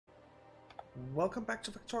Welcome back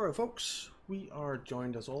to Factorio, folks. We are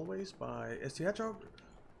joined as always by STHedgehog.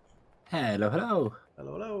 Hello, hello.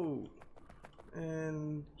 Hello, hello.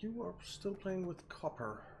 And you are still playing with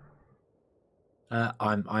copper.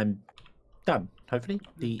 I'm done. Hopefully,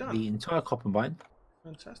 You're done. the entire copper mine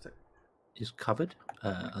Fantastic. is covered.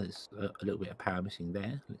 There's a little bit of power missing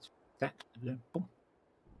there. Let's that. Boom.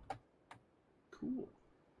 Cool.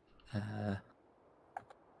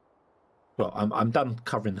 Well, I'm done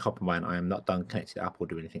covering the copper mine. I am not done connecting it up or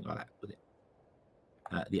do anything like that with it.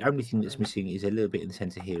 The only thing that's missing is a little bit in the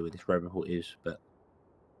center here where this robot is, but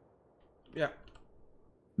Yeah.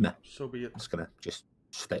 no, So be it. it's gonna just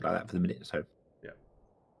stay like that for the minute. So yeah.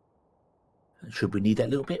 Should we need that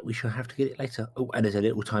little bit, we shall have to get it later. Oh, and there's a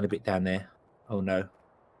little tiny bit down there. Oh no,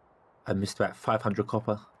 I missed about 500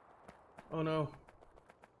 copper. Oh no.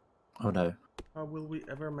 Oh no. How will we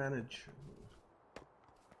ever manage?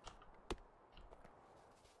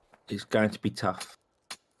 It's going to be tough.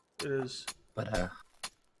 It is. But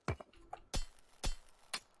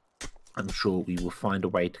I'm sure we will find a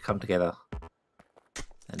way to come together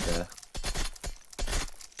and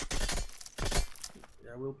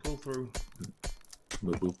yeah, we'll pull through.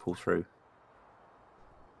 We'll pull through.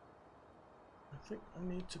 I think I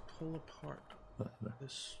need to pull apart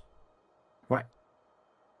this. Right.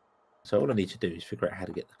 So all I need to do is figure out how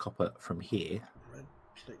to get the copper from here Red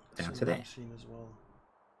plate down to there. machine as well.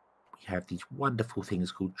 We have these wonderful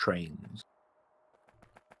things called trains.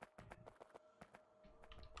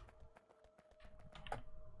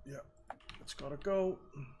 Yeah, it's gotta go.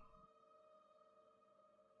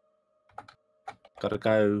 Gotta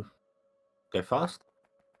go fast?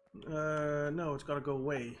 No, it's gotta go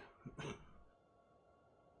away.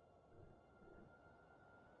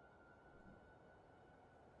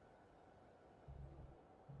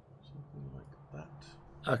 Something like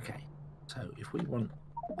that. Okay. So if we want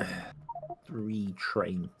 3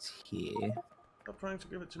 trains here, Stop trying to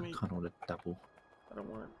give it to me. I kind of want a double. I don't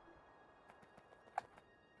want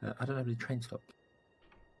it. I don't have any train stops.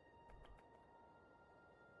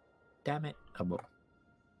 Damn it. Oh well.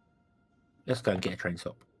 Let's go and get a train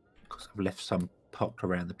stop because I've left some parked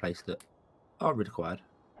around the place that are required.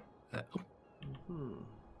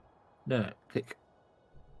 No, click.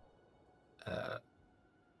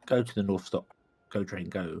 Go to the north stop. Go train,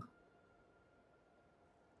 go.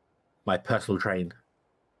 My personal train.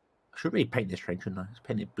 I should really paint this train, shouldn't I? Let's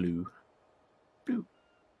paint it blue. Blue.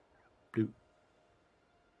 Blue.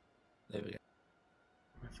 There we go.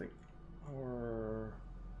 I think our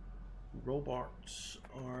robots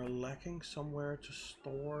are lacking somewhere to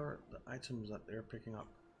store the items that they're picking up.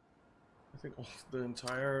 I think the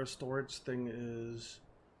entire storage thing is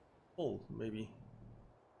full, maybe.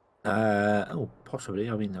 Oh, possibly.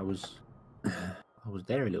 I mean, I was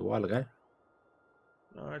there a little while ago.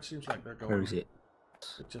 No, it seems like they're going. Where is it?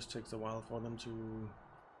 It just takes a while for them to.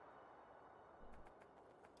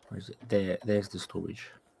 Where is it? There's the storage.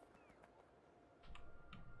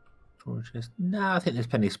 Storage chest. No, I think there's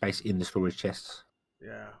plenty of space in the storage chests.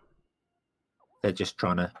 Yeah. They're just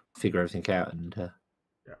trying to figure everything out and. Yeah.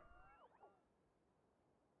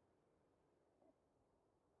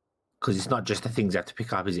 Because it's not just the things you have to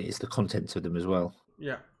pick up, is it? It's the contents of them as well.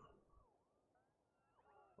 Yeah.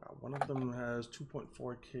 Wow, one of them has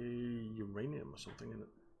 2.4k uranium or something in it.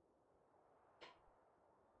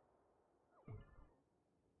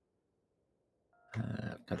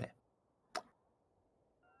 Go there.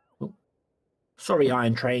 Oh. Sorry,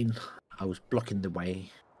 Iron Train. I was blocking the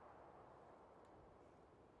way.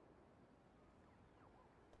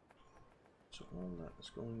 So all that is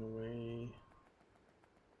going away.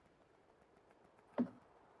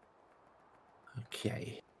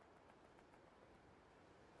 Okay.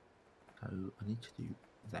 So I need to do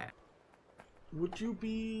that. Would you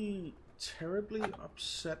be terribly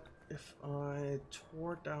upset if I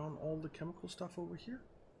tore down all the chemical stuff over here?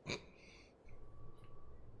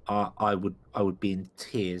 I would be in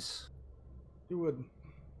tears. You would.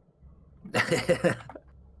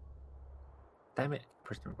 Damn it!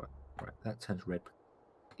 Press the right. Right, that turns red.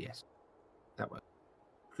 Yes, that works.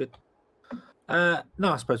 Good.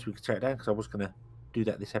 No, I suppose we could tear it down because I was going to do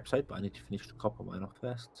that this episode, but I need to finish the copper mine off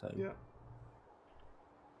first. So yeah.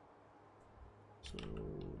 So tear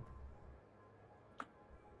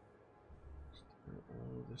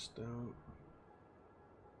all this down.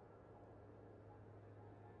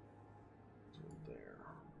 So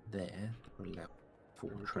there, we'll allow full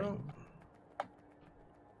there we train. go.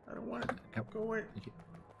 I don't want it. Yep. Go away. Thank you.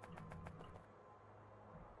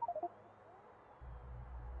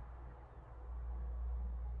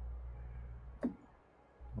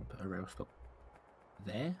 I'll put a rail stop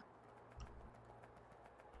there.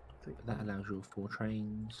 think But that allows your 4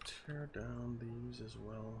 trains. tear down these as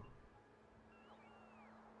well.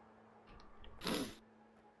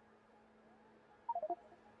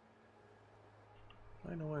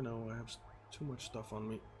 I know, I have too much stuff on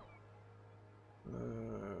me. Let's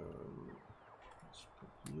put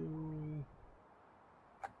you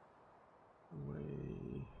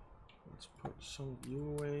away. Let's put some of you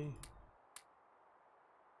away.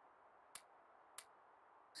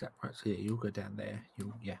 Is that right? So yeah, you'll go down there.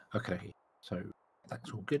 Yeah, okay. So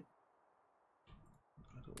that's all good.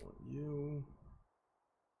 I don't want you.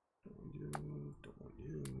 Don't want you. Don't want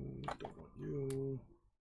you. Don't want you.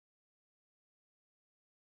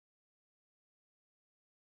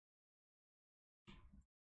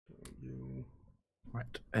 Don't want you.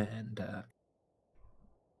 Right, and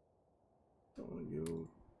Don't want you.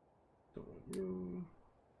 Don't want you.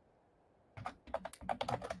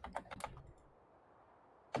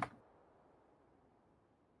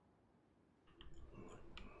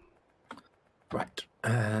 right.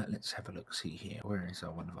 Let's have a look. See here. Where is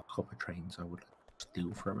one of our copper trains? I would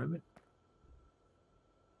steal for a moment.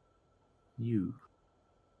 You.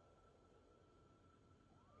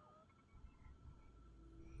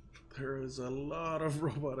 There is a lot of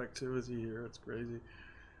robot activity here. It's crazy.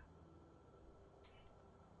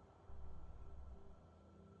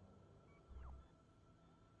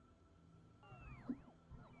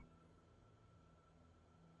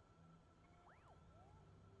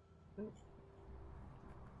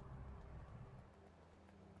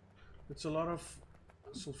 It's a lot of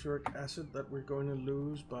sulfuric acid that we're going to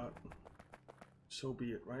lose, but so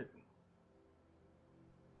be it, right?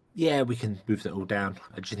 Yeah, we can move that all down.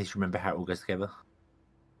 I just need to remember how it all goes together.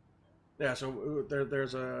 Yeah, so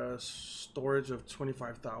there's a storage of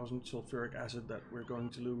 25,000 sulfuric acid that we're going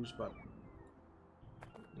to lose, but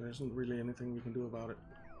there isn't really anything we can do about it.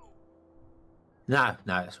 No,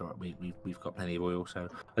 that's all right. We've got plenty of oil, so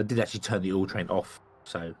I did actually turn the oil train off.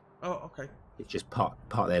 So Oh, okay. it's just part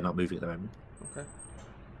there, not moving at the moment. Okay.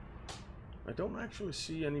 I don't actually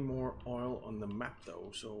see any more oil on the map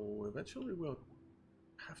though, so eventually we'll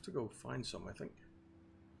have to go find some, I think.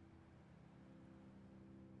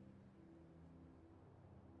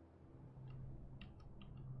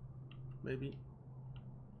 Maybe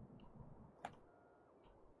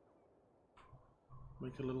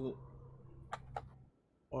make a little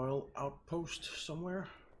oil outpost somewhere.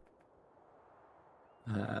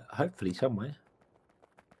 Hopefully somewhere.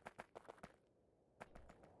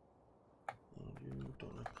 You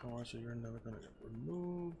don't have power, so you're never gonna get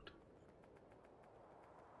removed.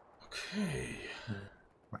 Okay.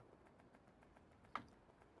 Right.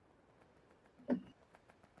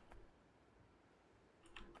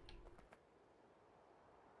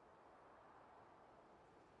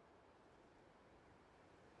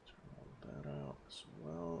 Turn all that out as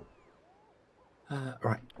well.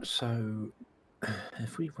 Right, so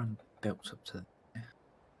if we run belts up to there.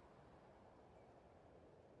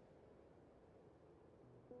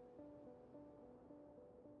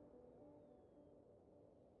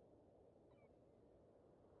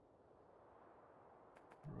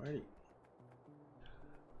 Alrighty.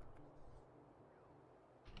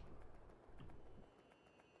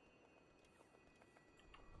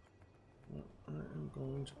 I am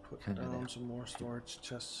going to put down some more storage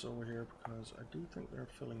chests over here because I do think they're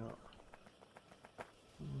filling up.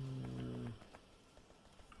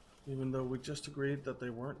 Even though we just agreed that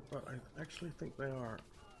they weren't, but I actually think they are.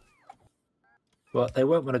 Well, they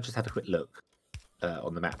weren't when I just had a quick look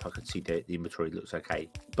on the map. I could see the inventory looks okay,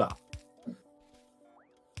 but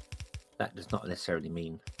that does not necessarily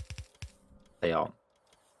mean they aren't.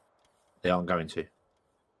 They aren't going to.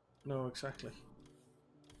 No, exactly.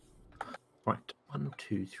 Right, 1,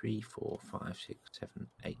 2, 3, 4, 5, 6, 7,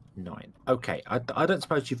 8, 9. Okay, I don't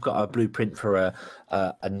suppose you've got a blueprint for a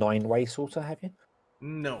 9-way sorter, have you?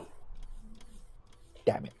 No.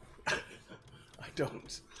 Damn it. I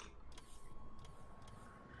don't.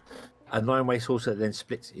 A 9-way sorter then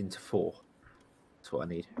splits into 4. That's what I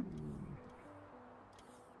need.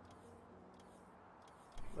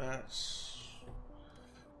 That's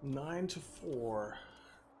 9 to 4.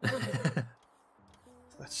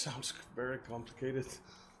 That sounds very complicated.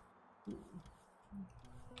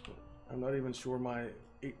 I'm not even sure my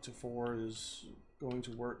 8 to 4 is going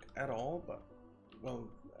to work at all, but, well,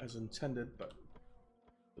 as intended, but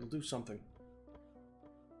it'll do something.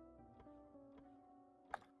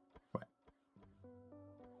 Right.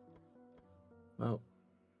 Well,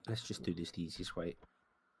 let's just do this the easiest way.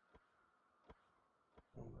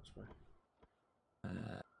 Oh, that's right.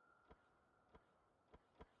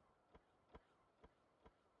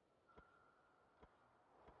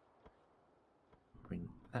 Bring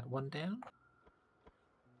that one down.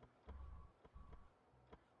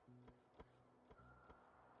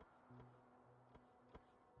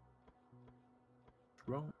 It's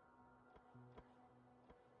wrong.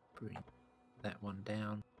 Bring that one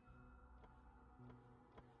down.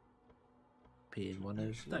 Being one of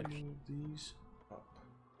Actually those. move these up.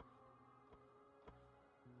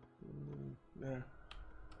 Yeah.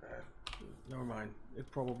 Never mind. It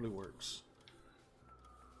probably works.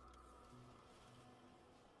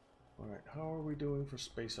 Alright, how are we doing for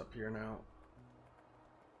space up here now?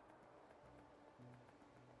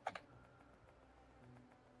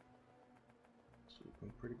 It's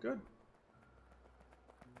looking pretty good.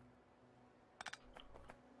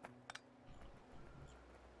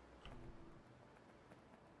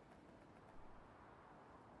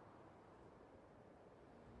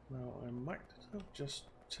 Now I might have just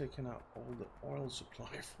taken out all the oil supply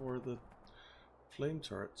for the flame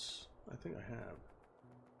turrets. I think I have.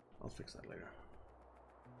 I'll fix that later.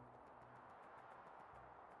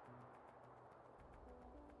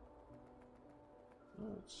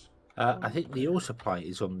 Oh, I think the oil supply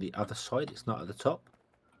is on the other side. It's not at the top.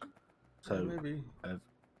 So maybe.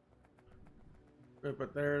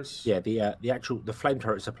 But there's the flame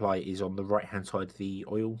turret supply is on the right hand side of the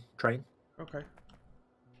oil train. okay.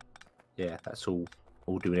 Yeah, that's all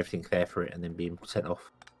doing everything there for it and then being sent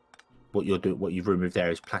off. What you've removed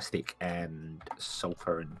there is plastic and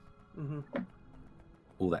sulfur and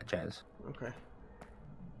all that jazz. Okay.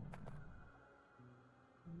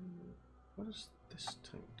 What is this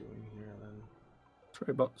tank doing here then?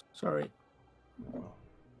 Sorry, bots. Sorry. Well.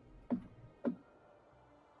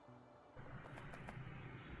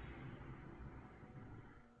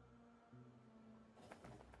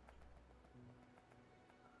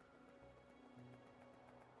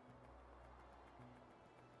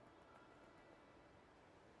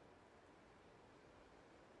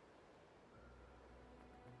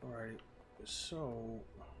 Alright, so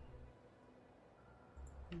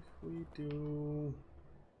if we do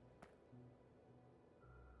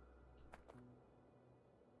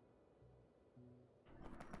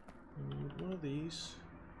we need one of these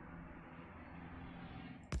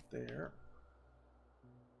there.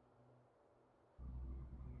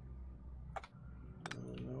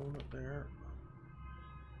 No, not there.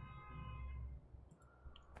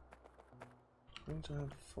 Going to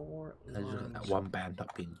have 4 There's lines. that one band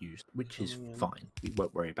not being used, which is fine. We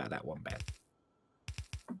won't worry about that one band.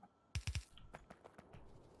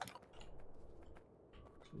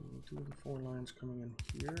 So we'll do the 4 lines coming in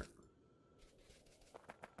here.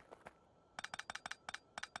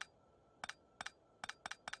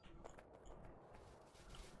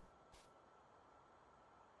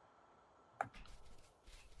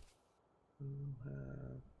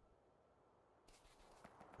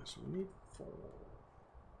 So we need 4.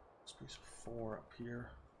 Space 4 up here.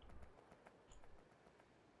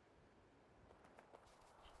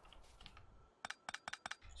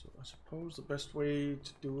 So I suppose the best way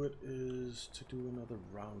to do it is to do another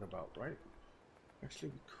roundabout, right? Actually,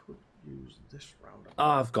 we could use this roundabout.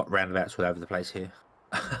 Oh, I've got roundabouts all over the place here.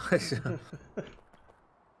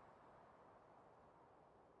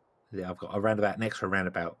 Yeah, I've got a roundabout next to a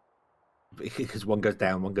roundabout because one goes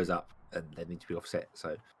down, one goes up, and they need to be offset.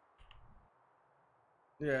 So,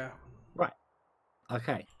 yeah. Right.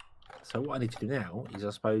 Okay. So what I need to do now is,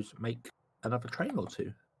 I suppose, make another train or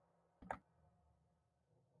two.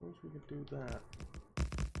 Suppose we could do that.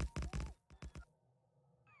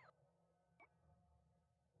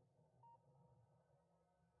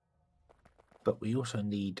 But we also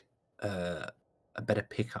need a better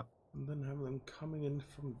pickup. And then have them coming in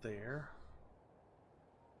from there.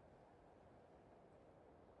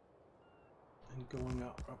 And going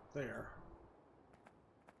up there.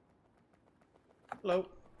 Hello.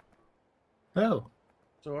 Oh.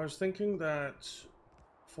 So I was thinking that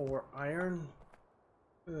for iron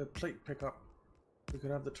plate pickup, we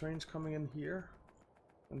could have the trains coming in here,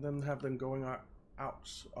 and then have them going out up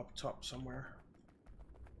top somewhere.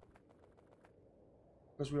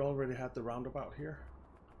 Because we already had the roundabout here.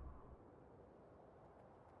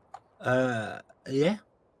 Yeah.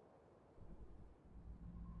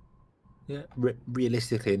 Yeah.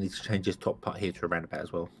 Realistically, I need to change this top part here to a roundabout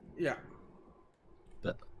as well. Yeah.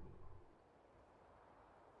 But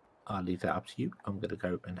I'll leave that up to you. I'm going to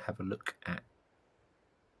go and have a look at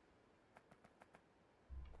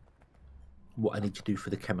what I need to do for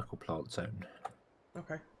the chemical plant zone.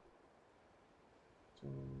 Okay. So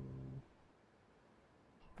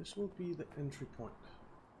this will be the entry point.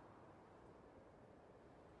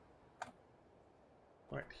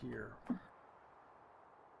 Right here.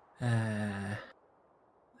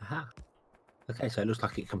 Aha. Okay, so it looks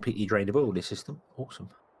like it completely drained of oil, this system. Awesome.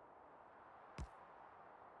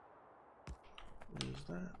 Is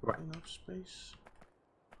that Right. enough space?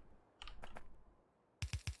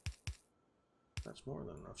 That's more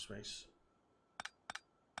than enough space.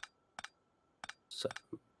 So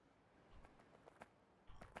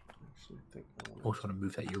Actually, I think I also want to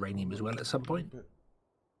move that uranium as well at some point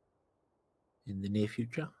in the near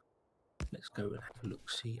future. Let's go and have a look.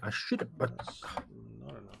 See, I should have. That's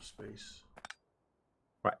not enough space.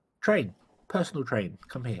 Right, train, personal train,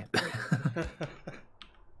 come here.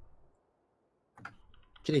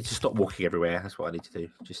 You need to stop walking everywhere. That's what I need to do.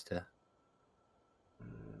 Just to.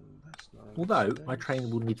 That's not enough Although space. my train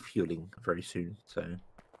will need fueling very soon, so.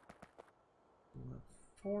 We have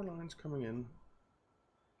 4 lines coming in.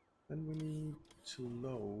 Then we need to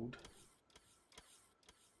load.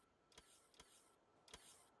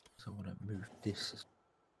 So I want to move this.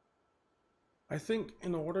 I think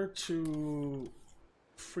in order to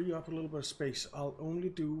free up a little bit of space, I'll only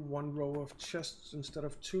do 1 row of chests instead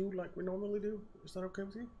of 2 like we normally do. Is that okay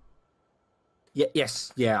with you? Yeah.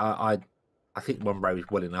 Yes. Yeah. I think 1 row is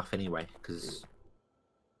well enough anyway, because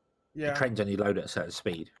the trains only load at a certain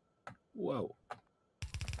speed. Whoa.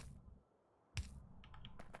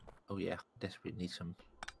 Oh yeah, desperately need some.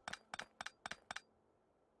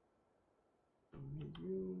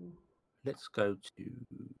 You Let's go to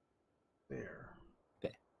there.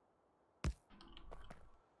 there.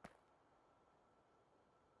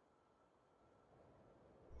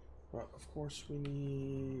 But of course we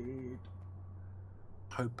need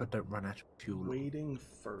Hope I don't run out of fuel. waiting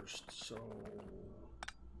first, so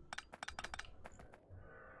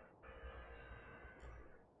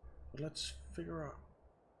but let's figure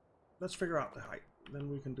out the height, then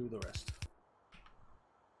we can do the rest.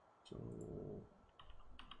 So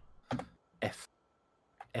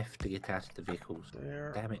F to get out of the vehicles.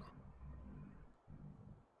 there. Damn it.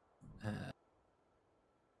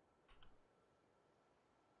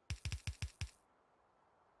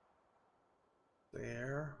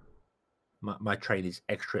 There. My train is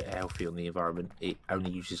extra healthy on the environment. It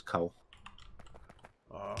only uses coal.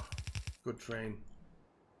 Ah, good train.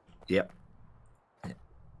 Yep. Yeah.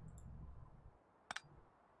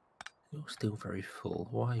 You're still very full.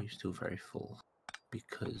 Why are you still very full?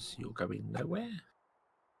 Because you're going nowhere?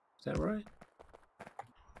 Is that right?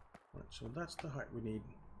 Right, so that's the height we need.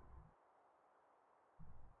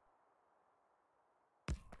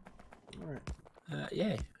 Alright.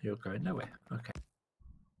 Yeah, you're going nowhere. Okay.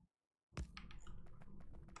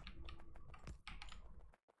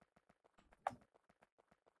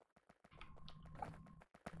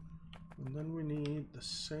 And then we need the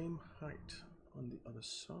same height on the other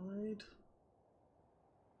side.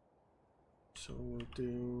 So we'll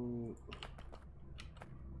do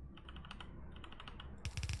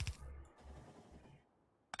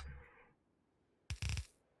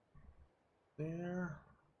there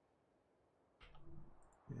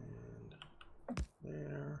and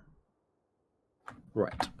there.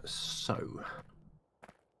 Right, so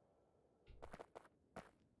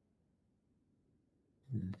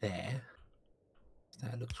there.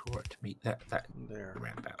 That looks right to me. That There.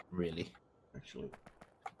 roundabout, really. Actually,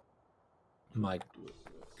 My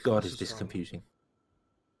God, is this confusing?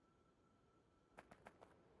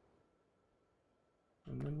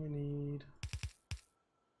 And then we need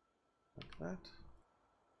like that.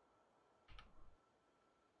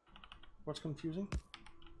 What's confusing?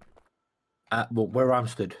 Well, where I'm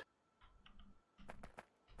stood,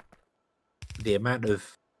 the amount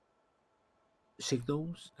of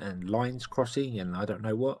signals and lines crossing and I don't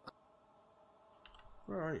know what.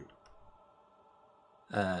 Where are you?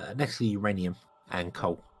 Next to uranium and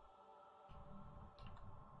coal.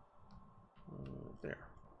 There.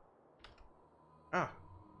 Ah.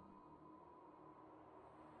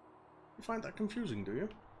 You find that confusing, do you?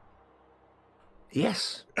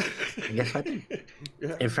 Yes. Yes, I do.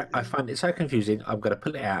 Yeah. In fact, I find it so confusing, I'm going to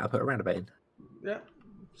pull it out and put a roundabout in. Yeah.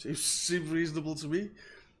 Seems reasonable to me.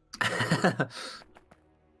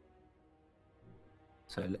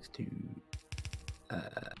 So let's do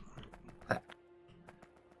that.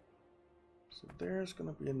 So there's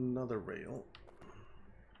going to be another rail.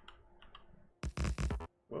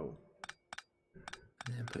 Whoa.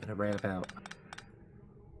 And then put in a roundabout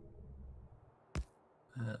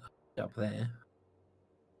up there.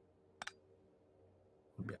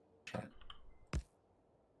 We'll be able to chat.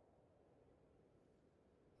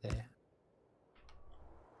 There.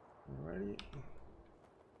 Alrighty.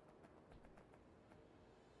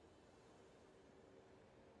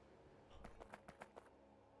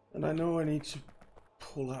 And I know I need to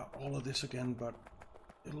pull out all of this again, but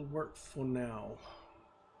it'll work for now.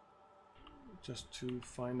 just to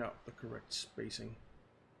find out the correct spacing.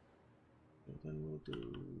 And then we'll do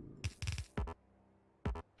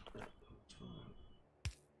that.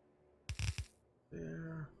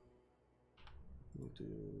 There. We'll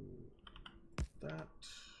do that.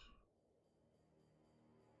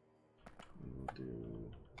 We'll do.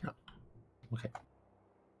 Oh, okay.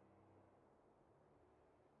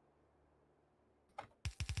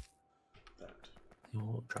 That.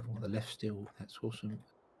 You're traveling on the left still. That's awesome.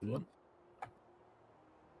 Good one.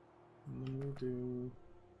 And then we'll do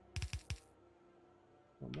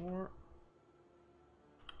one more.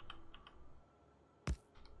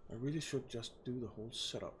 I really should just do the whole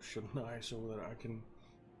setup, shouldn't I? So that I can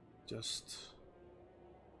just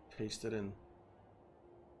paste it in.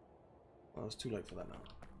 Well, it's too late for that now.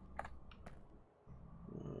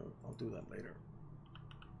 I'll do that later.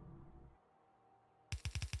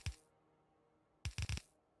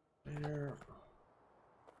 There.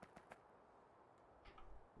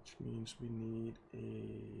 Which means we need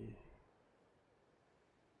a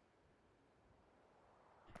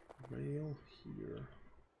rail here.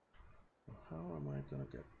 How am I gonna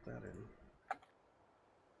get that in?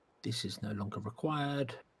 This is no longer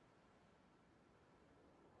required.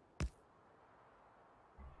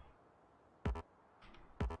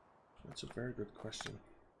 That's a very good question.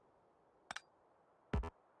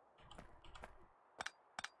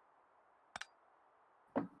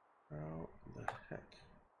 How the heck?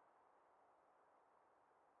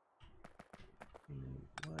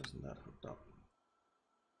 Why isn't that hooked up?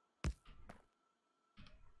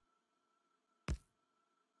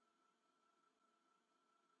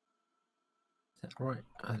 Is that right?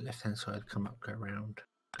 Left hand side, come up, go around.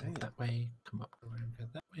 Go that way, come up, go around, go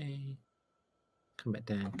that way. Come back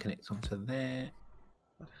down, connect onto there.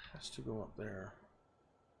 That has to go up there.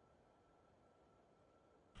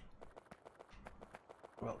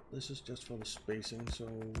 Well, this is just for the spacing, so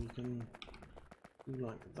we can do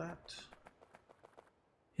like that.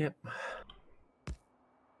 Yep.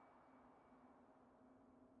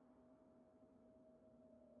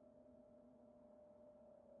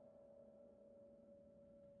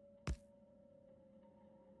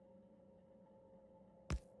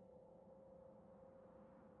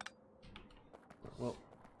 Well,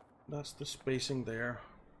 that's the spacing there.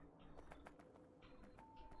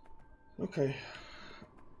 Okay.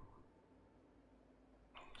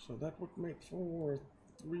 So that would make for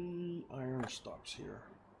 3 iron stops here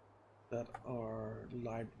that are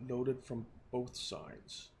loaded from both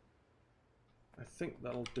sides. I think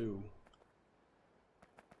that'll do.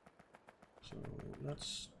 So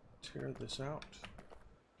let's tear this out.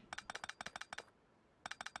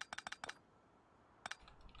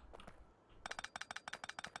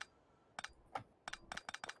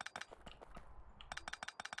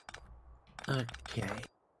 Okay.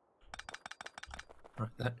 Right,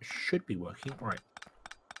 that should be working. Right.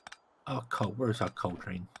 Our coal, where is our coal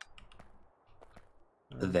train?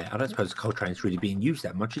 There. I don't suppose the coal train's really being used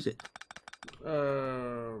that much, is it?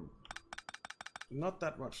 Not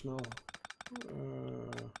that much, no.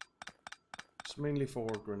 It's mainly for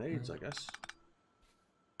grenades, I guess.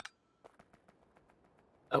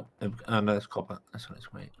 Oh, no, that's copper. That's on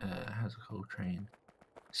its way. How's the coal train?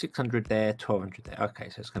 600 there, 1200 there. Okay,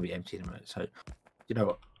 so it's going to be empty in a minute. So, you know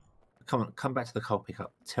what? Come on, come back to the coal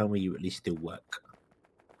pickup. Tell me you at least still work.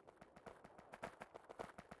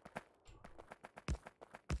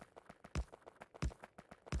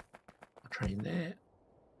 Train there.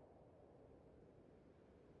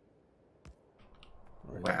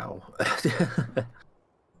 Right. Wow.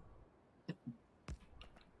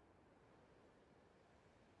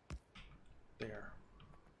 There.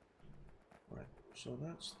 Right. So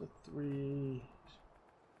that's the 3.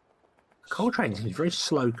 Coal train seems very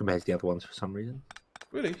slow compared to the other ones for some reason.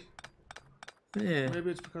 Really? Yeah. Maybe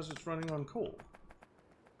it's because it's running on coal.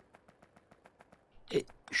 It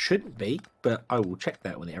shouldn't be, but I will check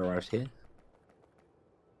that when it arrives here.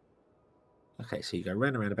 Okay, so you go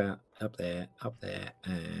round and round about, up there,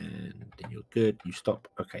 and then you're good. You stop.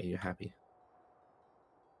 Okay, you're happy.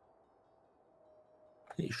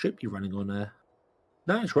 It should be running on a...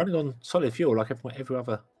 No, it's running on solid fuel like every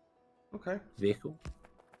other vehicle.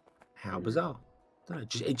 How bizarre. I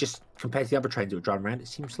don't know, it just compared to the other trains that were driving around, it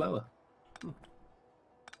seems slower. Oh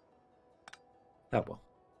well.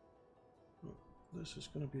 This is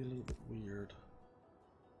going to be a little bit weird.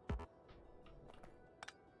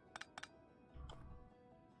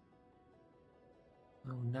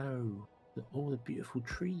 Oh no, all the beautiful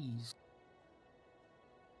trees.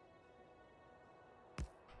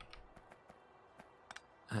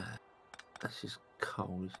 That's just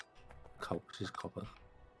coal. Coal, this is copper.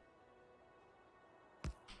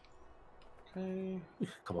 Okay. We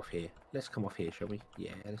could come off here. Let's come off here, shall we?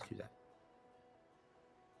 Yeah, let's do that.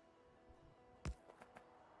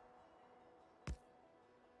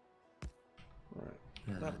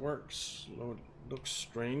 Right. That works. Though it looks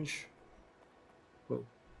strange. Well,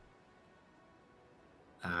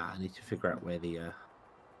 I need to figure out where the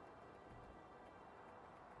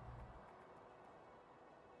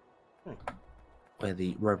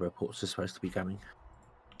roboports are supposed to be going.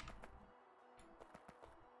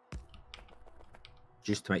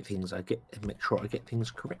 Just to make things make sure I get things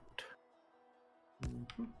correct.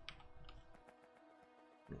 Mm-hmm.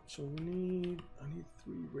 So I need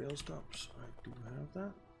 3 rail stops. I do have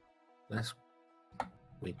that. That's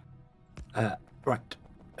weird. Right.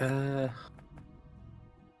 Go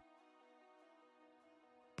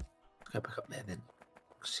back up there then.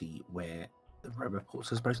 See where the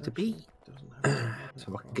roboports are supposed to be.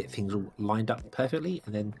 So I can get things all lined up perfectly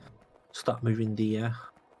and then start moving the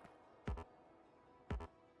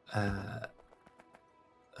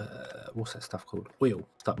what's that stuff called? Oil.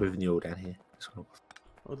 Start moving the oil down here.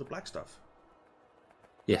 Oh, the black stuff.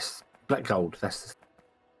 Yes, black gold. That's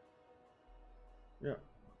yeah.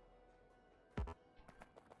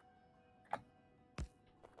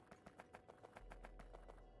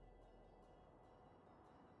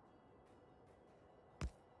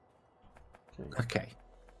 Okay.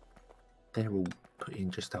 They're all put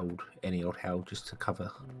in just any old hell just to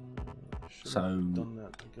cover. So done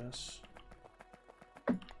that, I guess.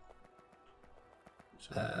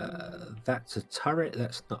 that's a turret.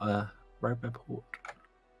 That's not a roboport.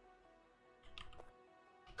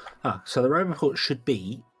 So the roboport should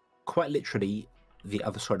be quite literally the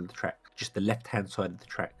other side of the track, just the left-hand side of the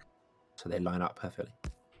track, so they line up perfectly.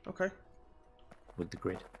 Okay. With the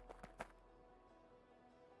grid.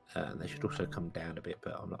 They should also come down a bit,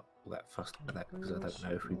 but I'm not all that fussed about that because I don't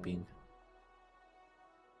know if we've been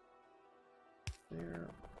there.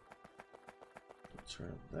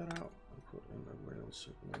 Turn that out and put in a rail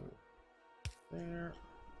signal there.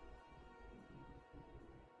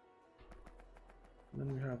 And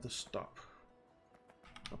then we have the stop.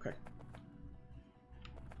 Okay.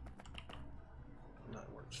 That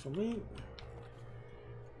works for me.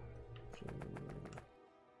 So,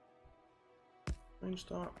 main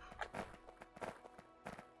stop.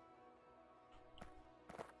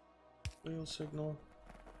 Rail signal.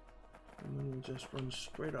 And then we just run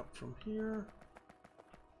straight up from here.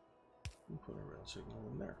 And put a rail signal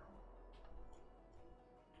in there.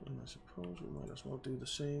 And I suppose we might as well do the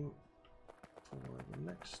same for the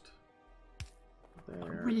next. There. I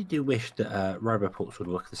really do wish that roboports would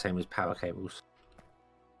work the same as power cables.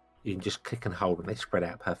 You can just click and hold and they spread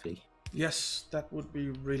out perfectly. Yes, that would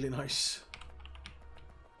be really nice.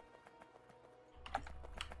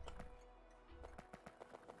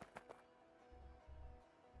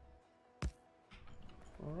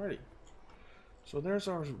 Alrighty. So there's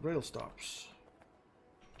our rail stops.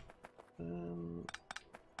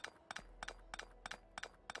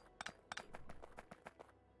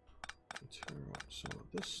 Tear up some of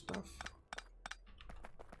this stuff.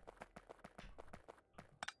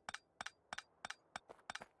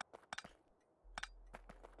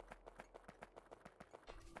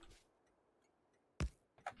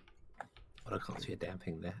 Well, I can't see a damn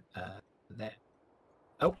thing there. There.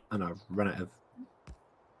 Oh, and I've run out of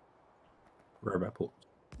roboport.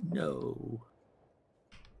 No.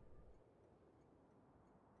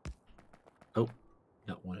 Oh,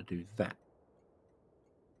 don't want to do that.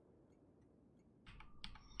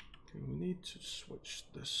 Okay, we need to switch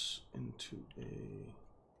this into a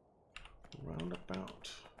roundabout.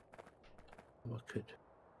 Oh, I could.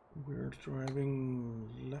 We're driving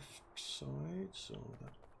left side, so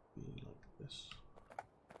that would be like this.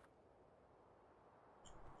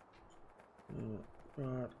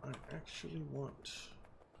 But I actually want,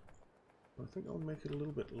 I think I'll make it a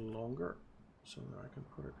little bit longer so that I can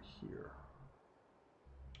put it here.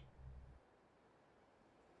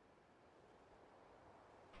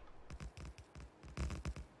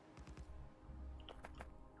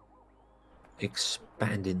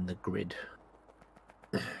 Expanding the grid.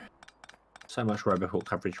 So much roboport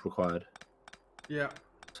coverage required. Yeah.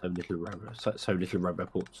 So little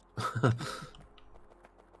roboports.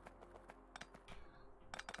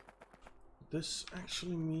 This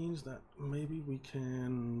actually means that maybe we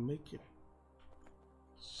can make it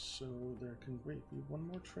so there can be one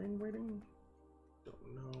more train waiting.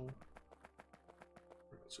 Don't know.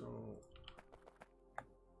 So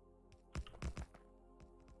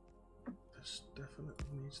this definitely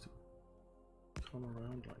needs to come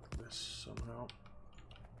around like this somehow,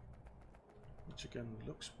 which again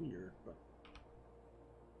looks weird, but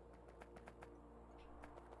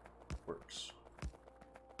works.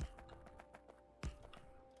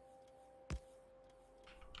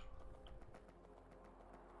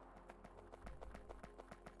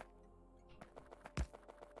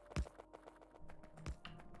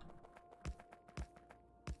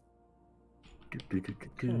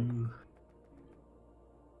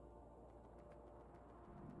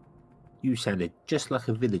 You sounded just like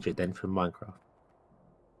a villager then from Minecraft.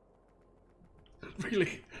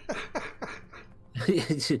 Really?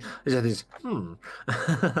 This,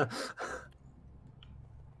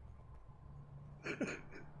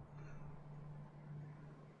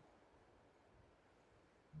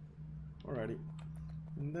 Alrighty.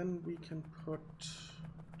 And then we can put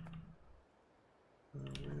a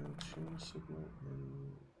rail chain signal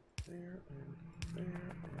in there and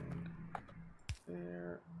there and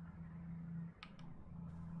there.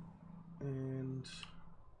 And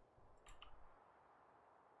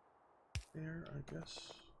there, I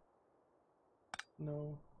guess.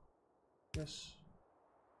 No. Yes.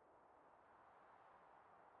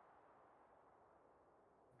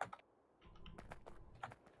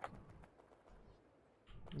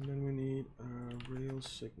 And then we need a rail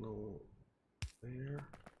signal there.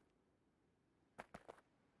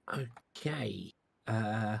 okay.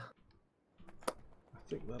 I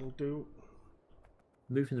think that'll do.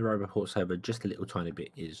 Moving the roboports over just a little tiny bit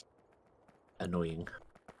is annoying.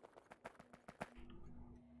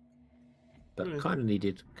 But Really? kind of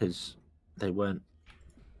needed because they weren't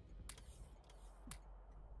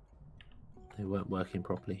working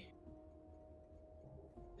properly.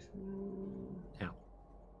 Ow.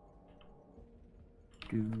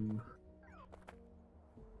 You.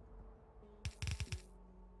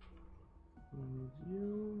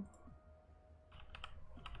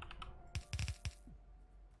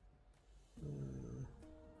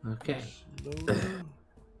 Okay. Loading.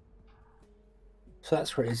 So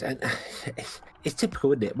that's where it is, and it's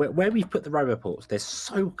typical, isn't it? Where we put the roboports, they're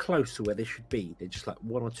so close to where they should be. They're just like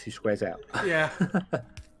 1 or 2 squares out. Yeah,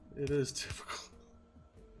 it is typical.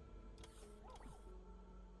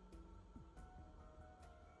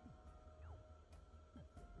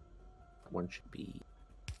 One should be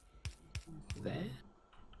there.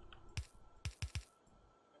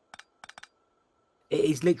 It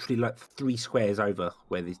is literally like 3 squares over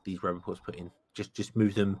where these roboports put in. Just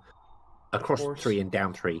move them across 3 and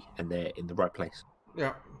down 3, and they're in the right place.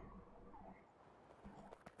 Yeah.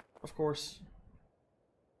 Of course.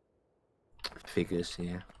 Figures,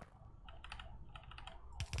 yeah.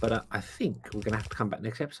 But I think we're going to have to come back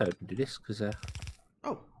next episode and do this, because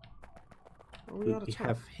oh. We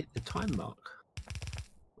have hit the time mark.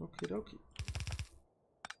 Okie dokie.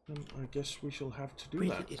 Then I guess we shall have to do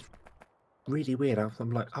really, that. It's really weird.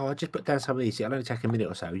 I'm like, oh, I just put down some of these. It'll only take a minute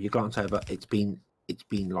or so. You glance over, it's been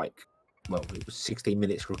like, well, it was 16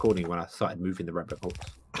 minutes recording when I started moving the rabbit holes.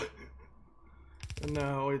 And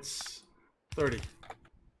now it's 30.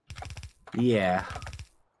 Yeah.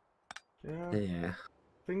 Yeah. Yeah.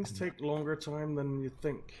 Things take longer time than you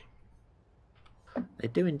think. They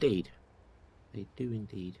do indeed. They do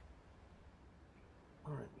indeed.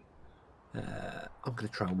 All right. I'm going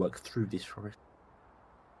to try and work through this forest.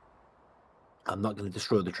 I'm not going to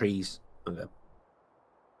destroy the trees. I'm going to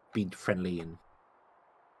be friendly, and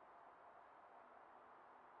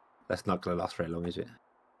that's not going to last very long, is it?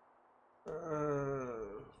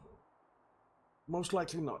 Most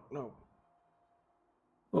likely not, no.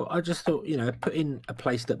 Well, I just thought, putting a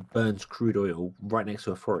place that burns crude oil right next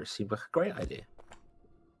to a forest seemed like a great idea.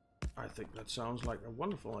 I think that sounds like a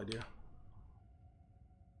wonderful idea.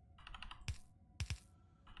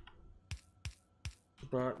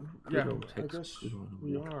 But yeah, I guess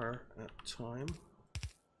we are at time,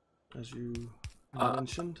 as you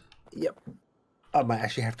mentioned. Yep. I might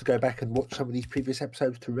actually have to go back and watch some of these previous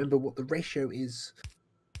episodes to remember what the ratio is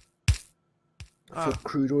for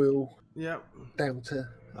crude oil. Yeah. Down to,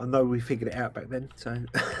 I know we figured it out back then, so.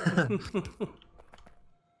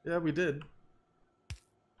 Yeah, we did.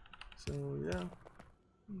 So yeah.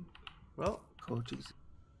 Well. Oh jeez.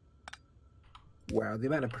 Wow, the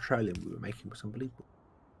amount of petroleum we were making was unbelievable.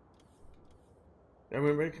 And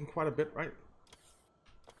we're making quite a bit, right?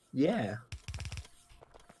 Yeah.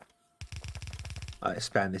 I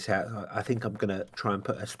expand this out. I think I'm going to try and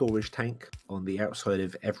put a storage tank on the outside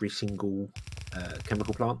of every single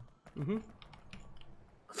chemical plant. Mm-hmm.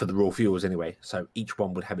 For the raw fuels anyway. So each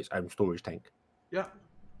one would have its own storage tank. Yeah.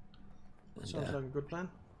 That sounds like a good plan.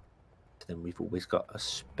 Then we've always got a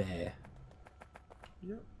spare.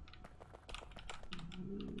 Yep.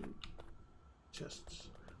 Chests.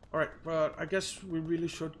 All right, but I guess we really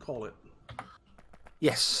should call it.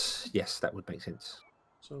 Yes, that would make sense.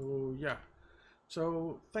 So yeah.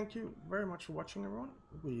 So thank you very much for watching, everyone.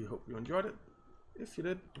 We hope you enjoyed it. If you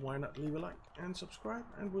did, why not leave a like and subscribe,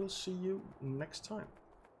 and we'll see you next time.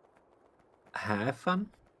 Have fun.